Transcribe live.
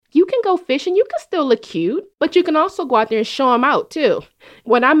go fishing, you can still look cute, but you can also go out there and show them out too.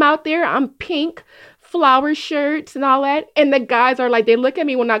 When I'm out there, I'm pink, flower shirts and all that. And the guys are like, they look at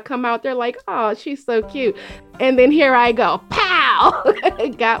me when I come out, they're like, oh, she's so cute. And then here I go, pow,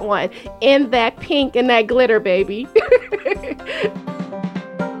 got one in that pink and that glitter, baby.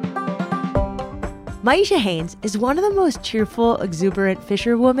 Myishia Haynes is one of the most cheerful, exuberant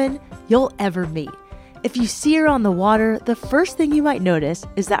fisherwomen you'll ever meet. If you see her on the water, the first thing you might notice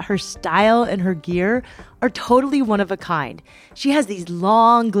is that her style and her gear are totally one of a kind. She has these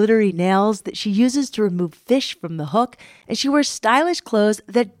long, glittery nails that she uses to remove fish from the hook, and she wears stylish clothes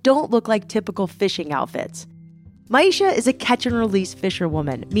that don't look like typical fishing outfits. Myishia is a catch and release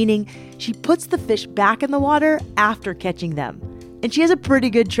fisherwoman, meaning she puts the fish back in the water after catching them. And she has a pretty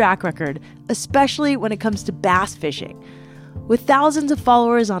good track record, especially when it comes to bass fishing. With thousands of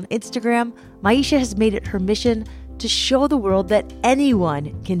followers on Instagram, Myishia has made it her mission to show the world that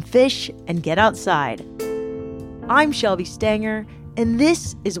anyone can fish and get outside. I'm Shelby Stanger, and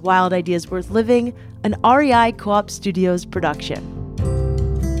this is Wild Ideas Worth Living, an REI Co-op Studios production.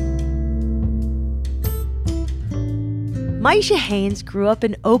 Myishia Haynes grew up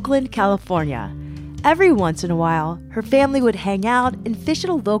in Oakland, California. Every once in a while, her family would hang out and fish at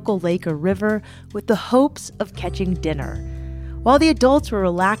a local lake or river with the hopes of catching dinner. While the adults were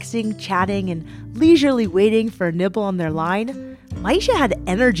relaxing, chatting, and leisurely waiting for a nibble on their line, Myishia had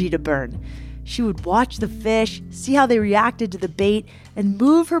energy to burn. She would watch the fish, see how they reacted to the bait, and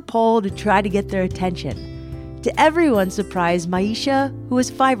move her pole to try to get their attention. To everyone's surprise, Myishia, who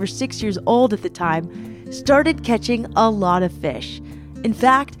was 5 or 6 years old at the time, started catching a lot of fish. In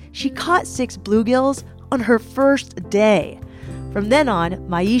fact, she caught 6 bluegills on her first day. From then on,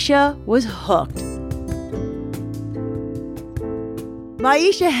 Myishia was hooked.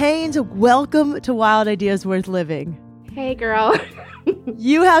 Myishia Haynes, welcome to Wild Ideas Worth Living. Hey, girl.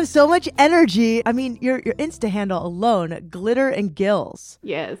 You have so much energy. I mean, your Insta handle alone, glitter and gills.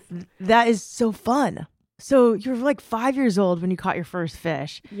 Yes. That is so fun. So you were like 5 years old when you caught your first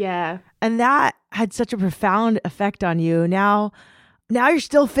fish. Yeah. And that had such a profound effect on you. Now you're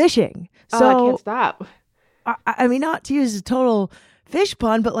still fishing. So I can't stop. I mean, not to use a total fish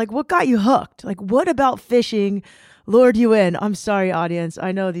pun, but like, what got you hooked? Like, what about fishing lured you in? I'm sorry, audience.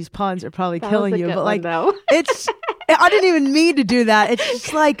 I know these puns are probably killing you, but like, it's, I didn't even mean to do that. It's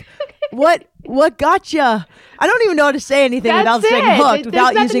just like, what got you? I don't even know how to say anything without saying hooked,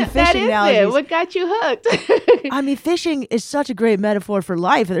 without using fishing analogies. What got you hooked? I mean, fishing is such a great metaphor for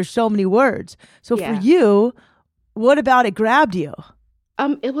life. There's so many words. So Yeah. for you, what about it grabbed you?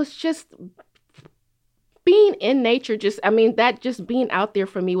 It was just being in nature. That just being out there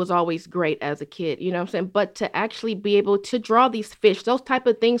for me was always great as a kid, you know what I'm saying? But to actually be able to draw these fish, those type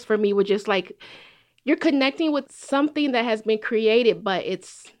of things for me were just like, you're connecting with something that has been created, but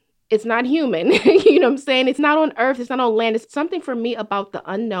it's not human. You know what I'm saying? It's not on earth. It's not on land. It's something for me about the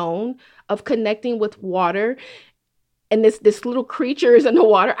unknown of connecting with water. And this little creature is in the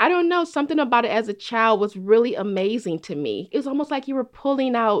water. I don't know. Something about it as a child was really amazing to me. It was almost like you were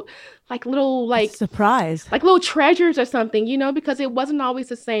pulling out like little surprise, like little treasures or something, you know, because it wasn't always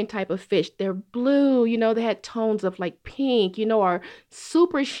the same type of fish. They're blue, you know, they had tones of like pink, you know, or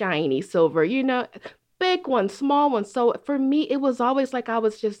super shiny silver, you know, big ones, small ones. So for me, it was always like I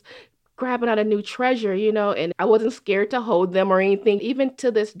was just grabbing out a new treasure, you know, and I wasn't scared to hold them or anything. Even to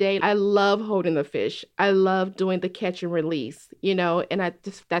this day, I love holding the fish. I love doing the catch and release, you know, and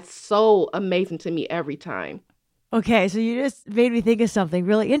that's so amazing to me every time. Okay, so you just made me think of something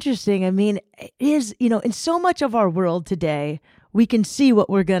really interesting. I mean, it is, you know, in so much of our world today, we can see what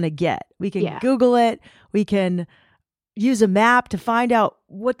we're going to get. We can Google it. We can use a map to find out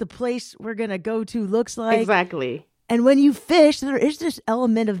what the place we're going to go to looks like. Exactly. And when you fish, there is this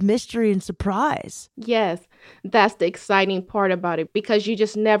element of mystery and surprise. Yes, that's the exciting part about it, because you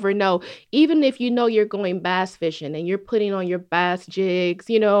just never know. Even if you know you're going bass fishing and you're putting on your bass jigs,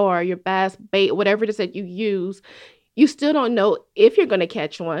 you know, or your bass bait, whatever it is that you use, you still don't know if you're going to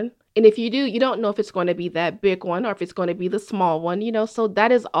catch one. And if you do, you don't know if it's going to be that big one or if it's going to be the small one, you know, so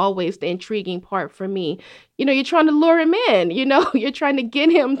that is always the intriguing part for me. You know, you're trying to lure him in, you know, you're trying to get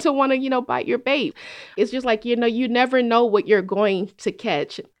him to want to, you know, bite your bait. It's just like, you know, you never know what you're going to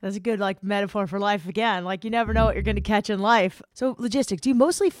catch. That's a good like metaphor for life again. Like you never know what you're going to catch in life. So logistics, do you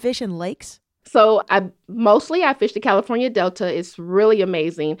mostly fish in lakes? So I fish the California Delta. It's really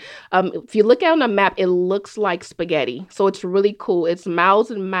amazing. If you look at on a map, it looks like spaghetti. So it's really cool. It's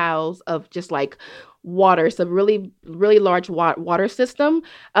miles and miles of just like water. It's a really, really large water system.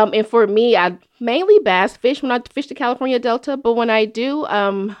 And for me, I mainly bass fish when I fish the California Delta. But when I do,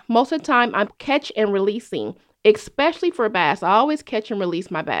 most of the time I'm catch and releasing, especially for bass. I always catch and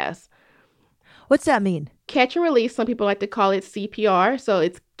release my bass. What's that mean? Catch and release, some people like to call it CPR. So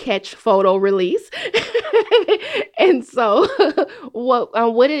it's catch, photo, release. And so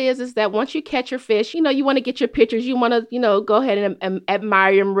what it is that once you catch your fish, you want to get your pictures. You want to, go ahead and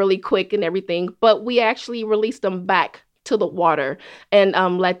admire them really quick and everything. But we actually release them back to the water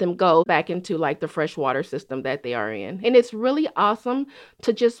and let them go back into like the freshwater system that they are in. And it's really awesome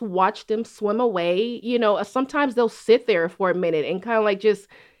to just watch them swim away. Sometimes they'll sit there for a minute and kind of like just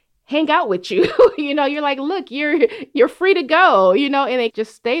hang out with you. You're like, look, you're free to go, and they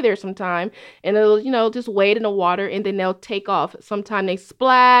just stay there sometime and it'll, just wade in the water and then they'll take off. Sometimes they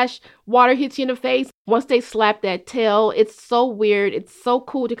splash, water hits you in the face. Once they slap that tail, it's so weird. It's so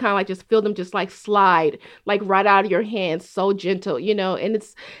cool to kind of like just feel them just like slide like right out of your hands, so gentle, and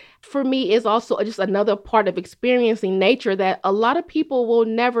it's for me is also just another part of experiencing nature that a lot of people will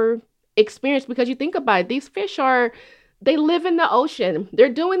never experience because you think about it, these fish they live in the ocean. They're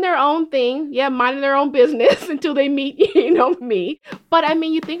doing their own thing. Yeah, minding their own business until they meet, me. But I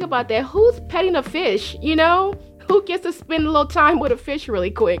mean, you think about that. Who's petting a fish, Who gets to spend a little time with a fish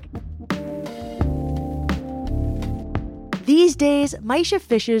really quick? These days, Myishia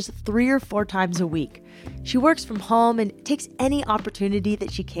fishes 3 or 4 times a week. She works from home and takes any opportunity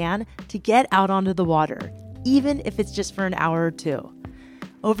that she can to get out onto the water, even if it's just for an hour or two.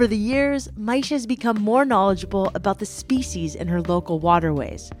 Over the years, Myishia has become more knowledgeable about the species in her local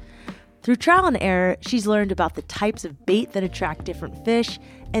waterways. Through trial and error, she's learned about the types of bait that attract different fish,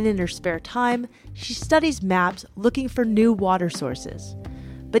 and in her spare time, she studies maps looking for new water sources.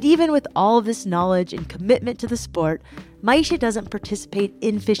 But even with all of this knowledge and commitment to the sport, Myishia doesn't participate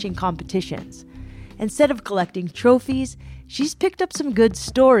in fishing competitions. Instead of collecting trophies, she's picked up some good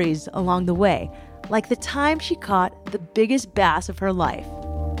stories along the way, like the time she caught the biggest bass of her life.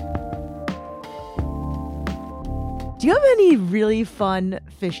 Do you have any really fun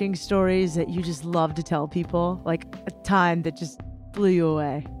fishing stories that you just love to tell people? Like a time that just blew you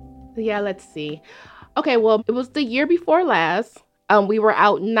away? Yeah, let's see. Okay, well, it was the year before last. We were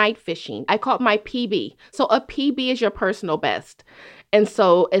out night fishing. I caught my PB. So a PB is your personal best. And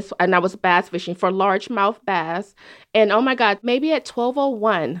I was bass fishing for largemouth bass. And oh my God, maybe at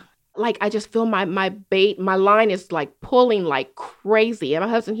 12:01, like I just feel my bait, my line is like pulling like crazy. And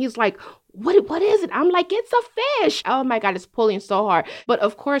my husband, he's like, what is it? I'm like, it's a fish. Oh my God, it's pulling so hard. But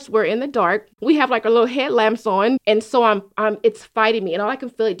of course, we're in the dark. We have like our little headlamps on. And so it's fighting me. And all I can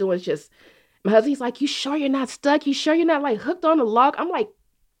feel it doing is just, my husband, he's like, you sure you're not stuck? You sure you're not like hooked on the log? I'm like,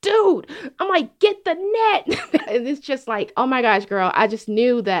 dude, I'm like, get the net. And it's just like, oh my gosh, girl, I just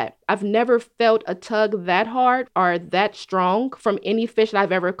knew that I've never felt a tug that hard or that strong from any fish that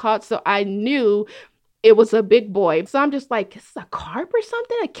I've ever caught. So I knew it was a big boy. So I'm just like, is this a carp or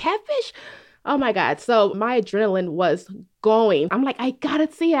something? A catfish? Oh my God. So my adrenaline was going. I'm like, I gotta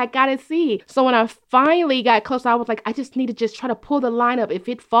see. So when I finally got close, I was like, I just need to just try to pull the line up. If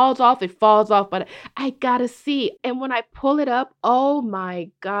it falls off, it falls off. But I gotta see. And when I pull it up, oh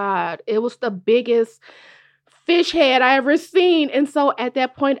my God, it was the biggest fish head I ever seen. And so at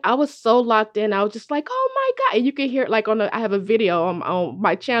that point, I was so locked in. I was just like, oh my God. And you can hear it like I have a video on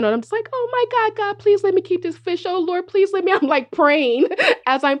my channel. And I'm just like, oh my God, God, please let me keep this fish. Oh Lord, please let me. I'm like praying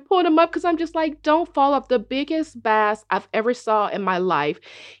as I'm pulling him up because I'm just like, don't fall off. The biggest bass I've ever saw in my life.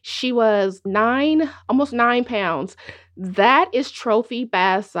 She was almost 9 pounds. That is trophy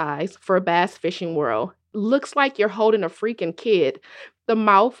bass size for Bass Fishing World. Looks like you're holding a freaking kid. The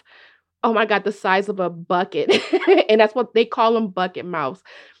mouth, oh my God, the size of a bucket. And that's what they call them, bucket mouths.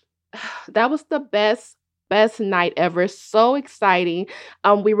 That was the best night ever. So exciting.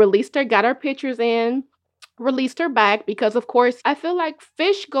 We released her, got our pictures in, released her back because of course I feel like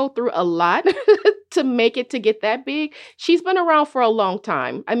fish go through a lot to make it to get that big. She's been around for a long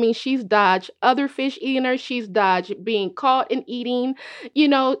time. I mean, she's dodged other fish eating her. She's dodged being caught and eating.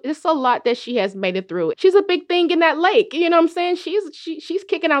 It's a lot that she has made it through. She's a big thing in that lake. You know what I'm saying? She's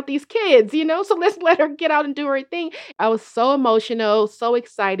kicking out these kids, so let's let her get out and do her thing. I was so emotional, so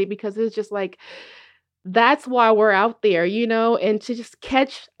excited because it's just like, that's why we're out there, and to just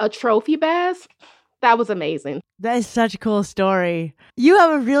catch a trophy bass. That was amazing. That is such a cool story. You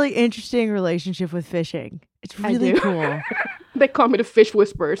have a really interesting relationship with fishing. It's really cool. They call me the fish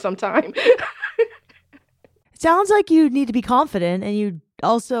whisperer sometime. It sounds like you need to be confident, and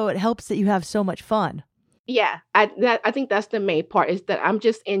it helps that you have so much fun. Yeah, I think that's the main part is that I'm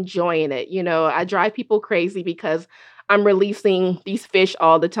just enjoying it. I drive people crazy because I'm releasing these fish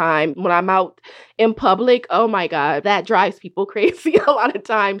all the time. When I'm out in public, oh my God, that drives people crazy a lot of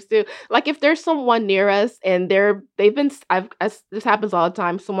times too. Like if there's someone near us and this happens all the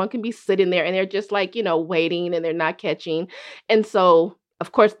time. Someone can be sitting there and they're just like, waiting and they're not catching. And so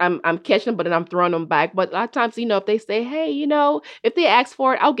Of course, I'm catching them, but then I'm throwing them back. But a lot of times, if they say, "Hey, if they ask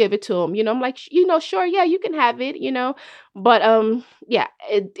for it, I'll give it to them." I'm like, Sure, yeah, you can have it. But yeah,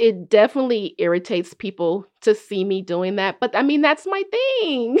 it definitely irritates people to see me doing that. But I mean, that's my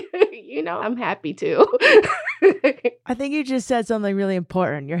thing. I'm happy to. I think you just said something really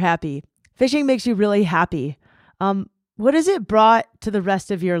important. You're happy. Fishing makes you really happy. What has it brought to the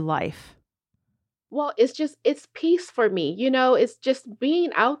rest of your life? Well, it's peace for me. It's just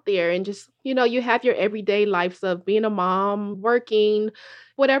being out there and just, you have your everyday lives of being a mom, working,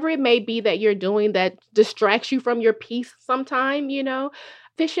 whatever it may be that you're doing that distracts you from your peace sometime.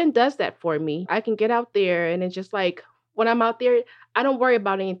 Fishing does that for me. I can get out there and it's just like when I'm out there, I don't worry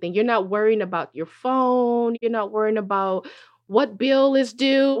about anything. You're not worrying about your phone, you're not worrying about what bill is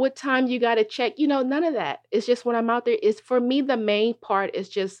due, what time you got to check, none of that. It's just when I'm out there, it's for me, the main part is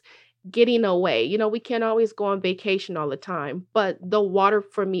just getting away. We can't always go on vacation all the time, but the water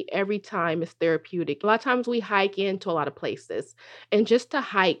for me every time is therapeutic. A lot of times we hike into a lot of places and just to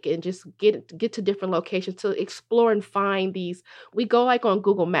hike and just get to different locations to explore and find these. We go like on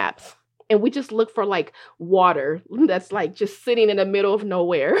Google Maps and we just look for like water that's like just sitting in the middle of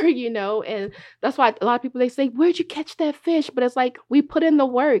nowhere, and that's why a lot of people they say, "Where'd you catch that fish?" But it's like we put in the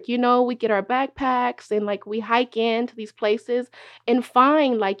work, we get our backpacks and like we hike into these places and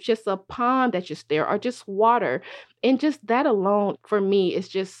find like just a pond that's just there or just water. And just that alone for me is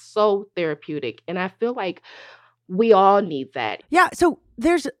just so therapeutic. And I feel like we all need that. Yeah. So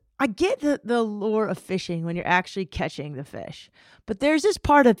I get the lure of fishing when you're actually catching the fish, but there's this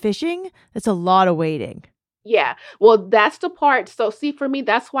part of fishing that's a lot of waiting. Yeah. Well, that's the part. So see, for me,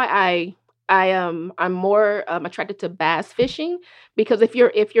 that's why I'm more attracted to bass fishing because if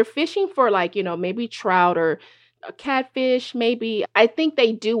you're fishing for like, maybe trout or a catfish, maybe I think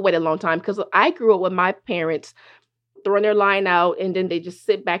they do wait a long time because I grew up with my parents throwing their line out and then they just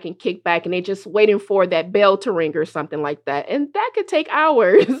sit back and kick back and they just waiting for that bell to ring or something like that. And that could take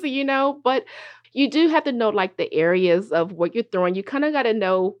hours, but you do have to know like the areas of what you're throwing. You kind of got to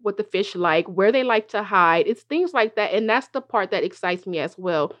know what the fish like, where they like to hide. It's things like that. And that's the part that excites me as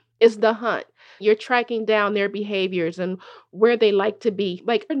well. Is the hunt. You're tracking down their behaviors and where they like to be.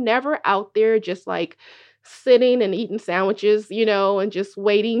 Like you're never out there just like sitting and eating sandwiches, and just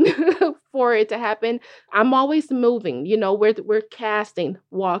waiting for it to happen. I'm always moving, we're casting,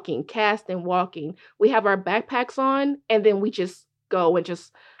 walking, casting, walking. We have our backpacks on and then we just go and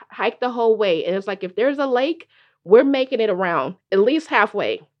just hike the whole way. And it's like if there's a lake, we're making it around at least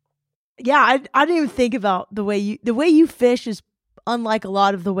halfway. Yeah, I didn't even think about the way you fish is unlike a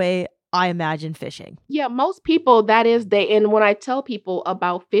lot of the way I imagine fishing. Yeah, most people and when I tell people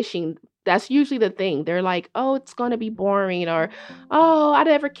about fishing, that's usually the thing. They're like, "Oh, it's going to be boring," or "Oh, I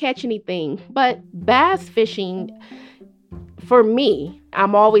never catch anything." But bass fishing, for me,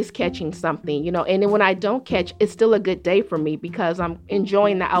 I'm always catching something, and then when I don't catch, it's still a good day for me because I'm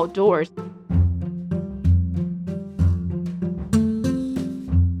enjoying the outdoors.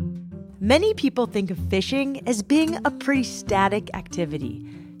 Many people think of fishing as being a pretty static activity.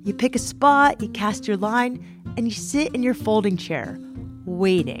 You pick a spot, you cast your line, and you sit in your folding chair,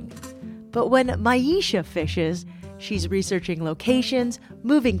 waiting. But when Myishia fishes, she's researching locations,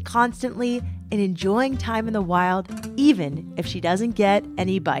 moving constantly, and enjoying time in the wild, even if she doesn't get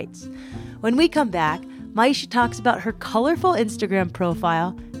any bites. When we come back, Myishia talks about her colorful Instagram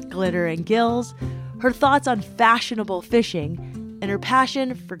profile, Glitter and Gills, her thoughts on fashionable fishing, and her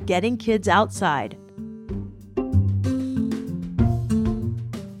passion for getting kids outside.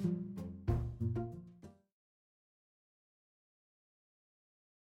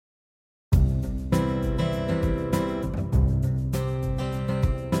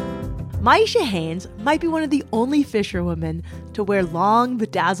 Myishia Haynes might be one of the only fisherwomen to wear long,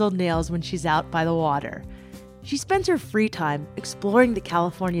 bedazzled nails when she's out by the water. She spends her free time exploring the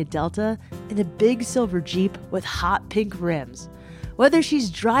California Delta in a big silver Jeep with hot pink rims. Whether she's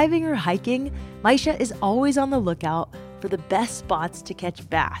driving or hiking, Myishia is always on the lookout for the best spots to catch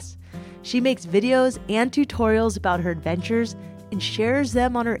bass. She makes videos and tutorials about her adventures and shares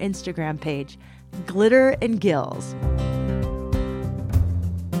them on her Instagram page, Glitter and Gills.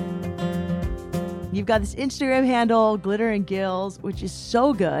 You've got this Instagram handle, Glitter and Gills, which is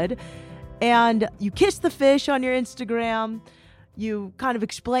so good. And you kiss the fish on your Instagram. You kind of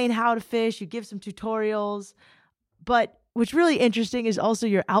explain how to fish. You give some tutorials. But what's really interesting is also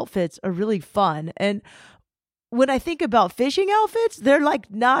your outfits are really fun. And when I think about fishing outfits, they're like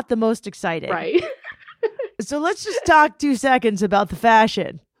not the most exciting. Right. So let's just talk 2 seconds about the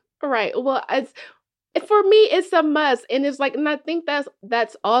fashion. Right. Well, For me, it's a must, and it's like, and I think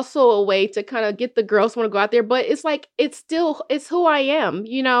that's also a way to kind of get the girls want to go out there. But it's like it's who I am,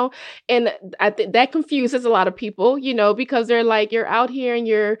 and I think that confuses a lot of people, because they're like, you're out here and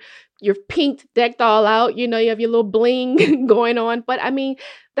you're pink decked all out, you have your little bling going on. But I mean,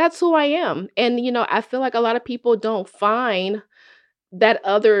 that's who I am, and I feel like a lot of people don't find that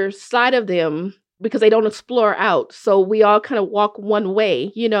other side of them because they don't explore out. So we all kind of walk one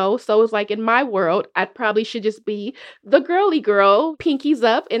way. So it's like in my world, I probably should just be the girly girl, pinkies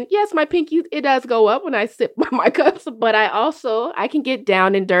up. And yes, my pinky, it does go up when I sip my cups, but I can get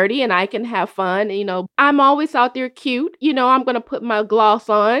down and dirty and I can have fun. I'm always out there cute. I'm going to put my gloss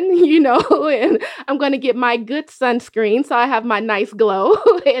on, and I'm going to get my good sunscreen. So I have my nice glow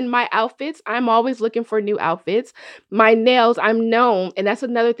in my outfits. I'm always looking for new outfits. My nails, I'm known. And that's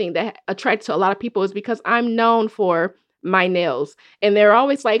another thing that attracts to a lot of people is because I'm known for my nails. And they're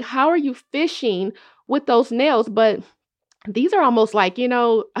always like, how are you fishing with those nails? But these are almost like,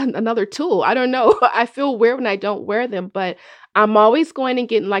 another tool. I don't know. I feel weird when I don't wear them, but I'm always going and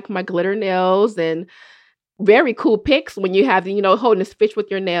getting like my glitter nails and very cool pics when you have, holding this fish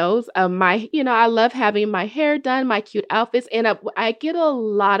with your nails. I love having my hair done, my cute outfits. And I get a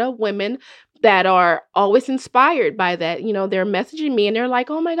lot of women that are always inspired by that. They're messaging me and they're like,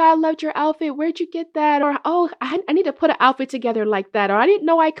 oh my God, I loved your outfit. Where'd you get that? Or, oh, I need to put an outfit together like that. Or I didn't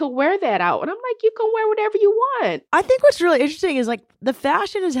know I could wear that out. And I'm like, you can wear whatever you want. I think what's really interesting is like the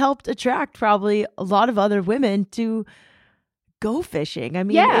fashion has helped attract probably a lot of other women to go fishing. I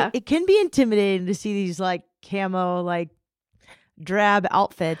mean, yeah. it can be intimidating to see these like camo, like drab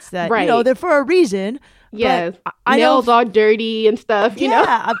outfits that, right. They're for a reason. Yes. Nails all dirty and stuff,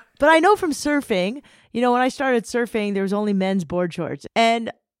 Yeah. But I know from surfing, when I started surfing, there was only men's board shorts.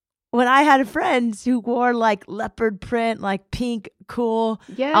 And when I had friends who wore like leopard print, like pink, cool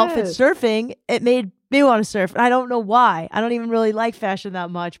outfits surfing, it made me want to surf. And I don't know why. I don't even really like fashion that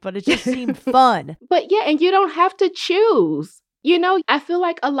much, but it just seemed fun. But yeah, and you don't have to choose. I feel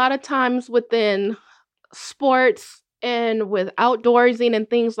like a lot of times within sports and with outdoorsing and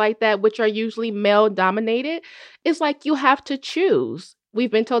things like that, which are usually male dominated, it's like you have to choose.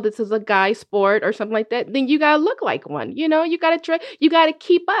 We've been told this is a guy sport or something like that. Then you got to look like one. You got to try, you got to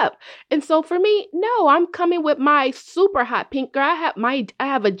keep up. And so for me, no, I'm coming with my super hot pink girl. I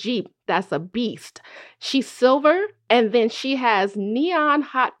have a Jeep that's a beast. She's silver and then she has neon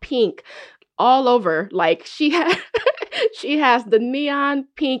hot pink all over. Like she has the neon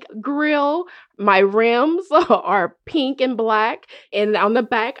pink grill. My rims are pink and black. And on the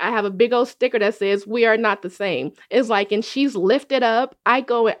back, I have a big old sticker that says, we are not the same. It's like, and she's lifted up. I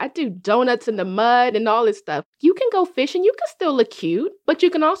do donuts in the mud and all this stuff. You can go fishing. You can still look cute, but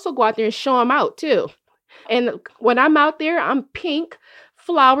you can also go out there and show them out too. And when I'm out there, I'm pink,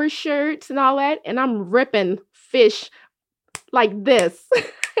 flower shirts and all that. And I'm ripping fish like this.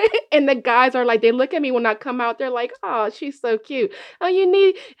 And the guys are like, they look at me when I come out. They're like, oh, she's so cute. Oh,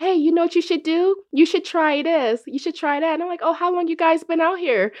 hey, you know what you should do? You should try this. You should try that. And I'm like, oh, how long you guys been out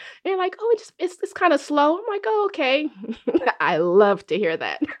here? And they're like, oh, it's kind of slow. I'm like, oh, okay. I love to hear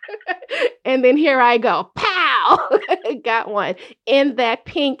that. And then here I go. Pow! Got one in that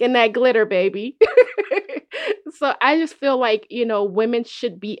pink and that glitter, baby. So I just feel like, women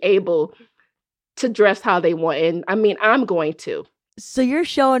should be able to dress how they want. And I mean, I'm going to. So you're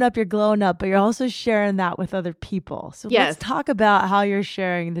showing up, you're glowing up, but you're also sharing that with other people. So let's talk about how you're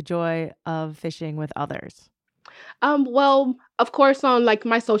sharing the joy of fishing with others. Well, of course, on like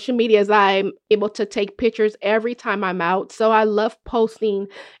my social medias, I'm able to take pictures every time I'm out. So I love posting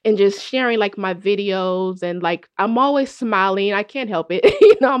and just sharing like my videos and like I'm always smiling. I can't help it.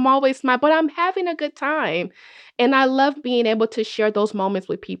 I'm always smiling, but I'm having a good time. And I love being able to share those moments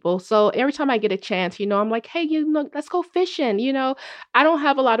with people. So every time I get a chance, I'm like, hey, let's go fishing. I don't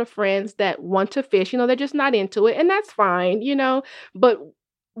have a lot of friends that want to fish. They're just not into it. And that's fine, but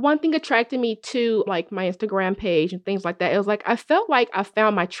one thing attracted me to like my Instagram page and things like that. It was like, I felt like I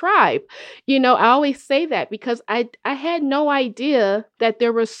found my tribe. I always say that because I had no idea that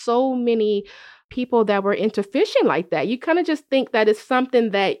there were so many people that were into fishing like that. You kind of just think that it's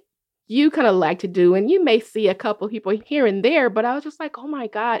something that you kind of like to do. And you may see a couple people here and there, but I was just like, oh my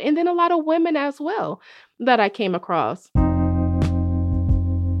God. And then a lot of women as well that I came across.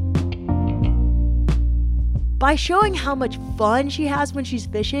 By showing how much fun she has when she's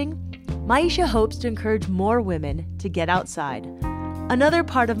fishing, Myishia hopes to encourage more women to get outside. Another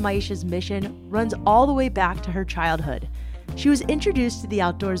part of Myishia's mission runs all the way back to her childhood. She was introduced to the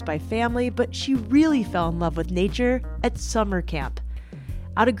outdoors by family, but she really fell in love with nature at summer camp.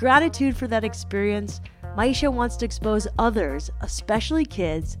 Out of gratitude for that experience, Myishia wants to expose others, especially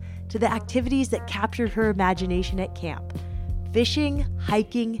kids, to the activities that captured her imagination at camp: fishing,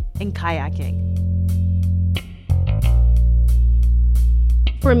 hiking, and kayaking.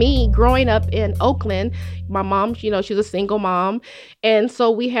 For me, growing up in Oakland, my mom, she's a single mom. And so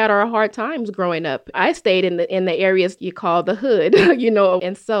we had our hard times growing up. I stayed in the areas you call the hood,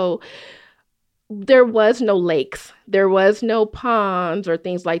 and so there was no lakes, there was no ponds or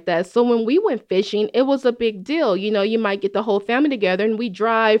things like that. So when we went fishing, it was a big deal. You might get the whole family together and we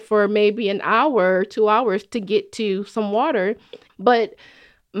drive for maybe an hour or 2 hours to get to some water. But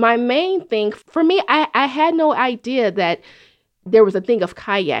my main thing for me, I had no idea that there was a thing of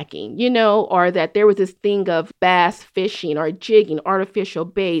kayaking, or that there was this thing of bass fishing or jigging, artificial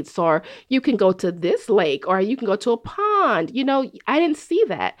baits, or you can go to this lake or you can go to a pond. I didn't see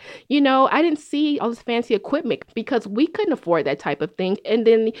that. I didn't see all this fancy equipment because we couldn't afford that type of thing. And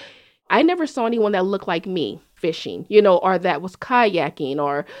then I never saw anyone that looked like me fishing, or that was kayaking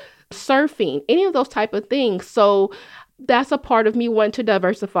or surfing, any of those type of things. So that's a part of me wanting to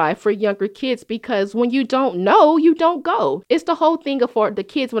diversify for younger kids, because when you don't know, you don't go. It's the whole thing for the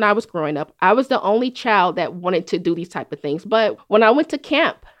kids. When I was growing up, I was the only child that wanted to do these type of things. But when I went to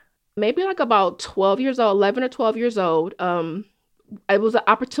camp, maybe like about 12 years old, 11 or 12 years old, it was an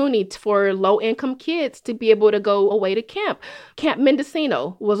opportunity for low-income kids to be able to go away to camp. Camp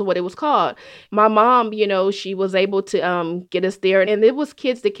Mendocino was what it was called. My mom, she was able to get us there. And it was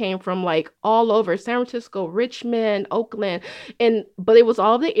kids that came from like all over San Francisco, Richmond, Oakland. But it was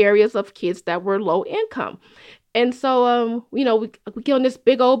all the areas of kids that were low income. And so, we get on this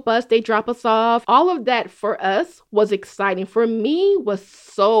big old bus, they drop us off. All of that for us was exciting. For me was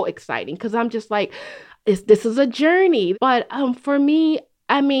so exciting because I'm just like, this is a journey. But for me,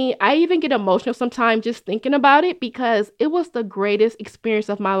 I even get emotional sometimes just thinking about it, because it was the greatest experience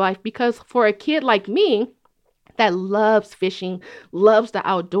of my life. Because for a kid like me that loves fishing, loves the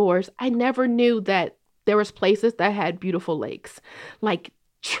outdoors, I never knew that there was places that had beautiful lakes, like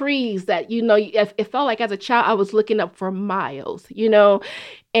trees that, it felt like as a child, I was looking up for miles,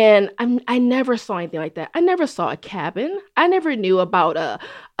 and I never saw anything like that. I never saw a cabin. I never knew about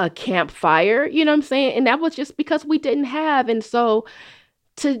a campfire, you know what I'm saying? And that was just because we didn't have. And so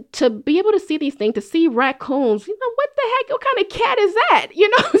to be able to see these things, to see raccoons, what the heck, what kind of cat is that? You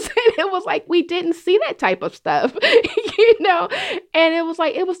know what I'm saying? It was like, we didn't see that type of stuff, and it was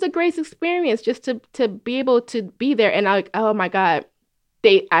like, it was the greatest experience just to be able to be there. And oh my God,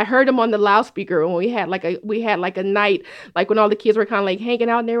 I heard them on the loudspeaker when we had like a night, like when all the kids were kind of like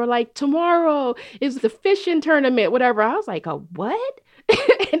hanging out, and they were like, tomorrow is the fishing tournament, whatever. I was like, a what?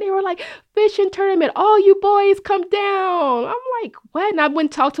 And they were like, fishing tournament, all you boys come down. I'm like, what? And I went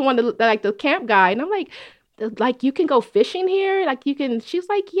and talked to one of the camp guy, and I'm like, you can go fishing here? Like you can, she's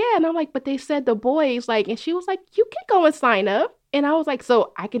like, yeah. And I'm like, but they said the boys, like, and she was like, you can go and sign up. And I was like,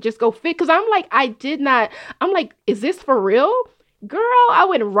 so I can just go fit? Cause I'm like, I'm like, is this for real? Girl, I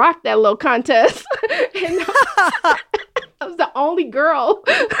would rock that little contest. And I was the only girl.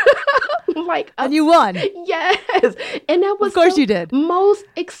 And you won. Yes. And that was, of course, you did. Most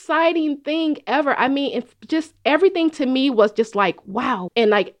exciting thing ever. I mean, just everything to me was just like, wow. And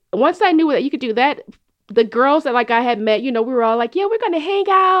like, once I knew that you could do that, the girls that like I had met, we were all like, yeah, we're going to hang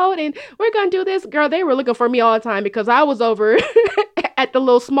out and we're going to do this. Girl, they were looking for me all the time because I was over at the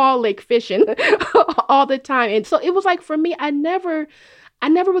little small lake fishing all the time. And so it was like, for me, I never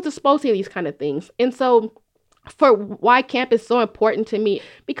was exposed to these kind of things. And so for why camp is so important to me,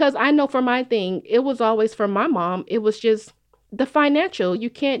 because I know for my thing, it was always for my mom. It was just the financial, you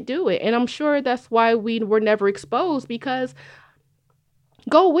can't do it. And I'm sure that's why we were never exposed, because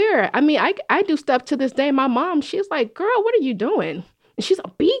go where? I mean, I do stuff to this day. My mom, she's like, girl, what are you doing? And she's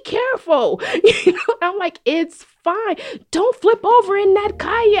like, be careful. I'm like, it's fine. Don't flip over in that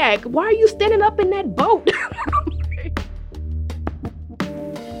kayak. Why are you standing up in that boat?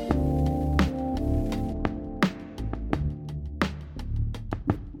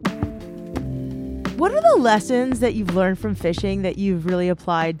 What are the lessons that you've learned from fishing that you've really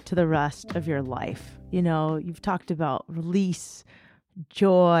applied to the rest of your life? You've talked about release,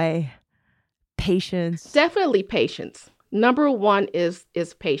 joy, patience. Definitely patience. Number one is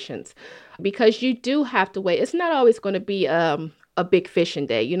patience, because you do have to wait. It's not always going to be a big fishing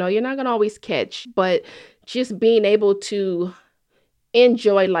day. You're not going to always catch, but just being able to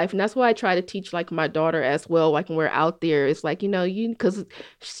enjoy life. And that's why I try to teach like my daughter as well. Like when we're out there, it's like, because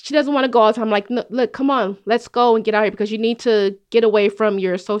she doesn't want to go all the time. I'm like, no, look, come on, let's go and get out here, because you need to get away from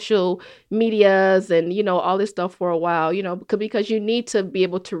your social medias and, all this stuff for a while, because you need to be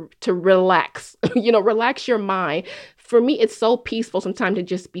able to relax, relax your mind, for me, it's so peaceful sometimes to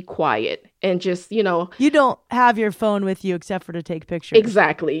just be quiet and just, You don't have your phone with you except for to take pictures.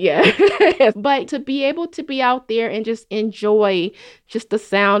 Exactly, yeah. But to be able to be out there and just enjoy just the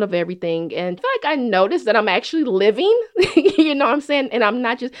sound of everything. And I feel like I noticed that I'm actually living, you know what I'm saying? And I'm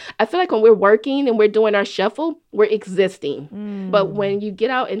not just, I feel like when we're working and we're doing our shuffle, we're existing. But when you get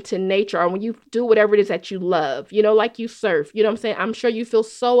out into nature or when you do whatever it is that you love, like you surf, you know what I'm saying? I'm sure you feel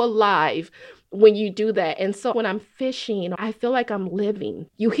so alive when you do that. And so when I'm fishing, I feel like I'm living.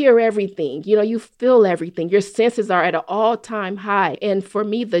 You hear everything, you feel everything. Your senses are at an all-time high. And for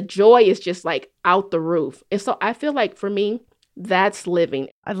me, the joy is just like out the roof. And so I feel like for me, that's living.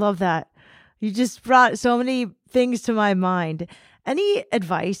 I love that. You just brought so many things to my mind. Any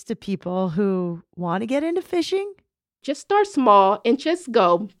advice to people who want to get into fishing? Just start small and just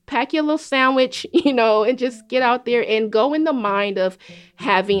go. Pack your little sandwich, and just get out there and go in the mind of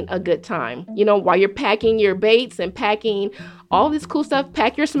having a good time. While you're packing your baits and packing all this cool stuff,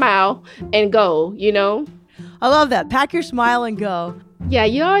 pack your smile and go, I love that. Pack your smile and go. Yeah,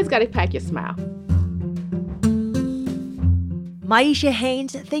 you always got to pack your smile. Myishia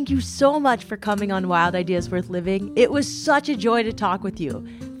Haynes, thank you so much for coming on Wild Ideas Worth Living. It was such a joy to talk with you.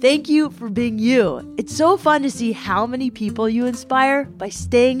 Thank you for being you. It's so fun to see how many people you inspire by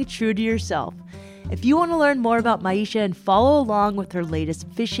staying true to yourself. If you want to learn more about Myishia and follow along with her latest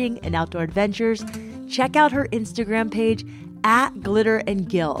fishing and outdoor adventures, check out her Instagram page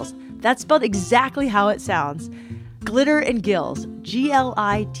 @GlitterAndGills. That's spelled exactly how it sounds. Glitter and Gills,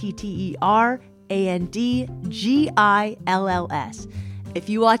 GlitterAndGills. If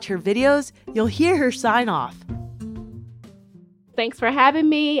you watch her videos, you'll hear her sign off. Thanks for having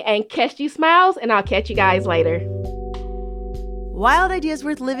me, and catch you smiles, and I'll catch you guys later. Wild Ideas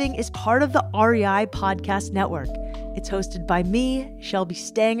Worth Living is part of the REI Podcast Network. It's hosted by me, Shelby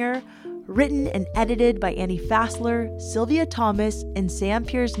Stanger, written and edited by Annie Fassler, Sylvia Thomas, and Sam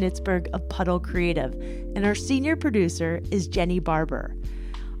Piers-Nitzberg of Puddle Creative, and our senior producer is Jenny Barber.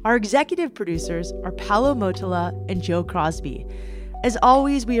 Our executive producers are Paolo Motola and Joe Crosby. As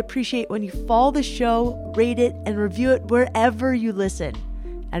always, we appreciate when you follow the show, rate it, and review it wherever you listen.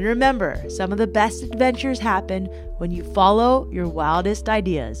 And remember, some of the best adventures happen when you follow your wildest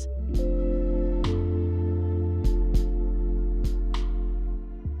ideas.